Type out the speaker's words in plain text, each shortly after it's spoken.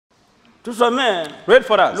Tusome. Read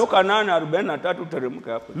for us. Luka 8:43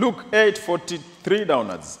 teremka hapo. Luke 8:43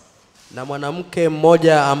 downwards. Na mwanamke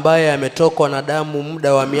mmoja ambaye ametokwa na damu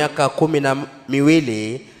muda wa miaka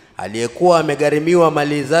 12, aliyekuwa amegharimiwa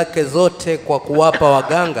mali zake zote kwa kuwapa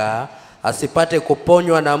waganga asipate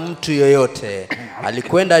kuponywa na mtu yoyote,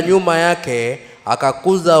 alikwenda nyuma yake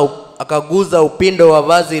akaguza upindo wa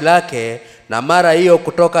vazi lake, na mara hiyo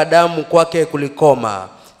kutoka damu kwake kulikoma.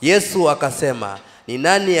 Yesu akasema, ni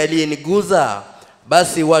nani aliyeniguza?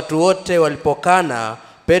 Basi watu wote walipokana,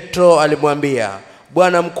 Petro alimwambia,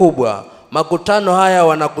 Bwana mkubwa, makutano haya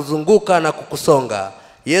wanakuzunguka na kukusonga.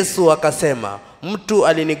 Yesu akasema, mtu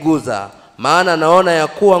aliniguza, maana naona ya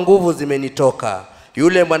kuwa nguvu zimenitoka.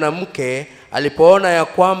 Yule mwanamke alipoona ya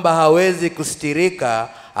kwamba hawezi kustirika,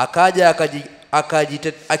 akaja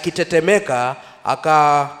akitetemeka,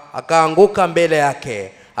 akaanguka mbele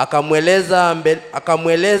yake,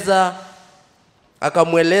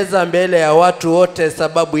 akamweleza mbele ya watu wote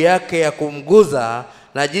sababu yake ya kumguza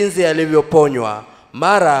na jinsi alivyoponywa.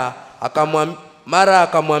 Mara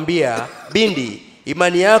akamwambia, bindi,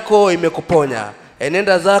 imani yako imekuponya,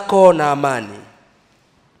 enenda zako na amani.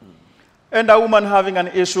 And a woman having an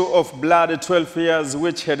issue of blood 12 years,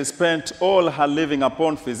 which had spent all her living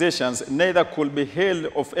upon physicians, neither could be healed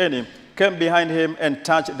of any, came behind him and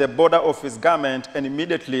touched the border of his garment, and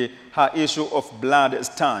immediately her issue of blood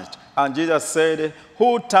stanched. And Jesus said,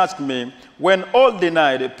 who touched me? When all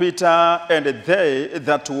denied, Peter and they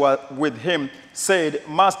that were with him said,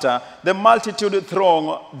 Master, the multitude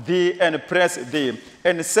throng thee and press thee,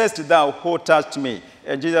 and sayest thou, who touched me?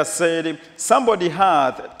 And Jesus said, somebody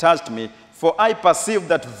hath touched me, for I perceive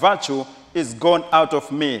that virtue is gone out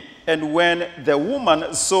of me. And when the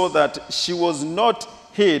woman saw that she was not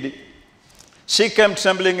hid, she came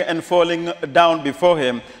trembling and falling down before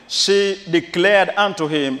him. She declared unto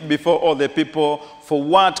him before all the people for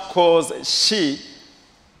what cause she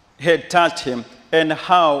had touched him, and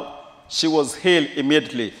how she was healed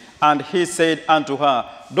immediately. And he said unto her,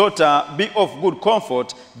 Daughter, be of good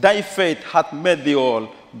comfort, thy faith hath made thee whole.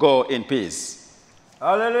 Go in peace.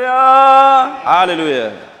 Hallelujah.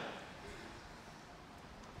 Hallelujah.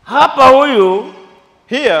 Hapa huyu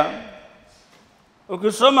Here,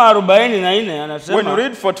 ukisoma 44 anasema, when you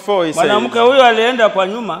read 44, he mwanamke says, huyu alienda kwa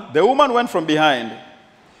nyuma, the woman went from behind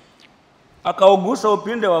akaugusa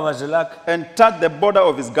upinde wa vazi lake, and touched the border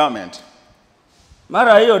of his garment.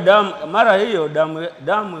 mara hiyo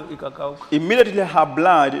damu ikakauka. Immediately her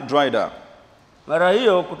blood dried up. Mara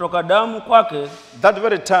hiyo kutoka damu kwake, That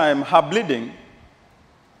very time, her bleeding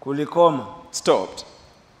kulikoma. stopped.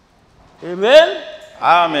 Amen.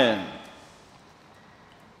 Amen.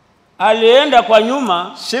 Alienda kwa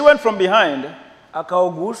nyuma, She went from behind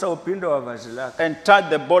akaugusa upindo wa vazi lake. and touched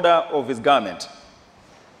the border of his garment.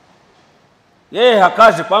 Yeye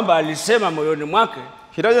hakazi kwamba alisema moyoni mwake,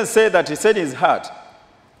 He doesn't say that, he said in his heart.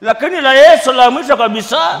 lakini la Yesu la mwisho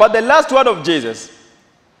kabisa, But the last word of Jesus,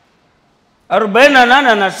 48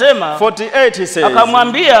 anasema, 48, he says,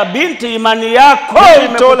 akamwambia, binti, imani yako he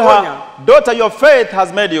told imekuponya, her, Daughter, your faith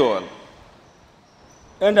has made you whole.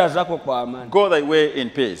 enda zako kwa amani. Go thy way in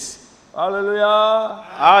peace. Hallelujah.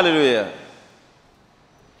 Hallelujah.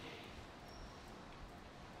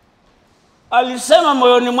 Alisema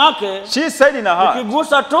moyoni mwake, She said in her heart,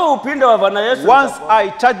 nikigusa tu upinde wa Bwana Yesu, once I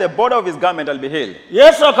touch the border of his garment, I'll be healed.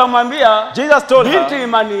 Yesu akamwambia, Jesus told binti, her,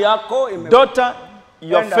 imani yako Daughter,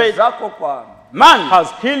 your enda faith zako kwa amani.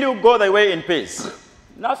 has healed you. Go thy way in peace.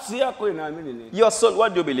 Nafsi yako inaamini nini? Your soul,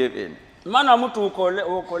 what do you believe in? Maana mtu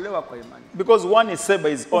uokolewa kwa imani. Because one is saved by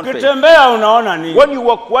his own faith. Ukitembea unaona nini? When you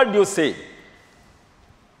walk, what do you say?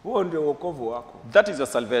 Huo ndio wokovu wako. That is your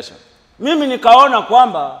salvation. Mimi nikaona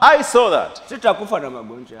kwamba I saw that. sitakufa na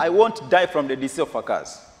magonjwa. I won't die from the disease of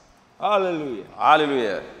Farkas. Hallelujah.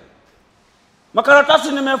 Hallelujah.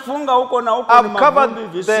 Makaratasi nimefunga huko na huko, I've ni covered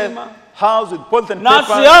mavumbi, the visima. house with pots and Nafsi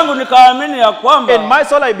papers. yangu nikaamini ya kwamba In my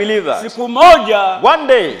soul, I believe that. siku moja One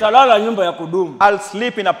day, nitalala nyumba ya kudumu. I'll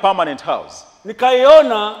sleep in a permanent house.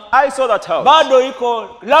 Nikaiona I saw that house. bado iko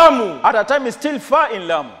Lamu. At a time, it's still far in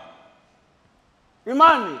Lamu.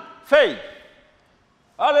 Imani. Faith.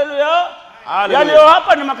 Hallelujah. Hallelujah. Yaliyo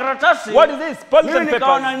hapa ni makaratasi. What is this? Pots Mimi and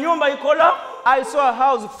nikaona papers. nyumba iko Lamu. I saw a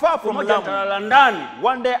house far from Moja Lamu. nitalala ndani.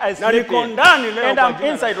 One day I Na sleep niko in. ndani leo And kwa I'm jina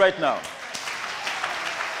la inside right now.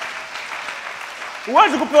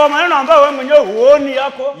 Huwezi kupewa maneno ambayo wewe mwenyewe huoni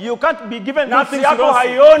yako. You can't be given good Nafsi things you yako don't see.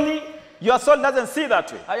 haioni. Your soul doesn't see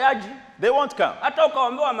that way. Hayaji. They won't come. Hata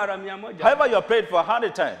ukaombewa mara 100. However, you have prayed for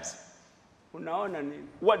 100 times. Unaona nini?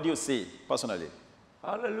 What do you see personally?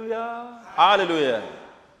 Hallelujah. Hallelujah.